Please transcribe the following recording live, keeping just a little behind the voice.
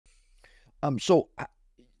So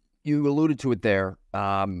you alluded to it there.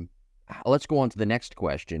 Let's go on to the next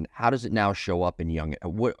question. How does it now show up in young,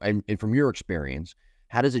 and from your experience,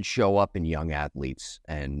 how does it show up in young athletes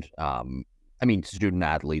and, I mean, student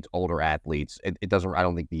athletes, older athletes? It doesn't, I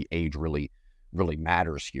don't think the age really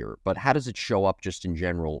matters here, but how does it show up just in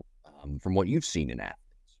general, from what you've seen in athletes?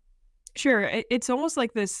 Sure. It's almost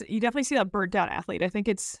like this. You definitely see that burnt out athlete. I think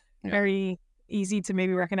it's Yeah. very easy to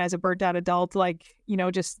maybe recognize a burnt out adult, like,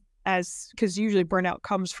 just because usually burnout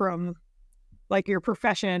comes from like your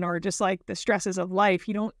profession or just like the stresses of life.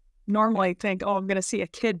 You don't normally think, oh, I'm going to see a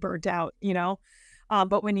kid burnt out.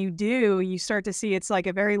 But when you do, you start to see it's like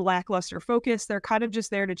a very lackluster focus. They're kind of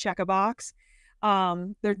just there to check a box.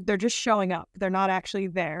 They're just showing up. They're not actually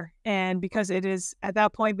there. And because it is at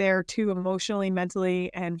that point, they're too emotionally,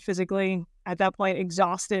 mentally, and physically at that point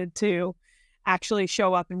exhausted to actually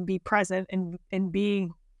show up and be present and be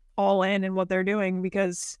all in what they're doing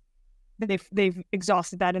because they've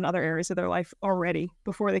exhausted that in other areas of their life already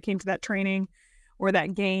before they came to that training or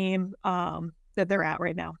that game that they're at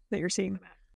right now that you're seeing them at.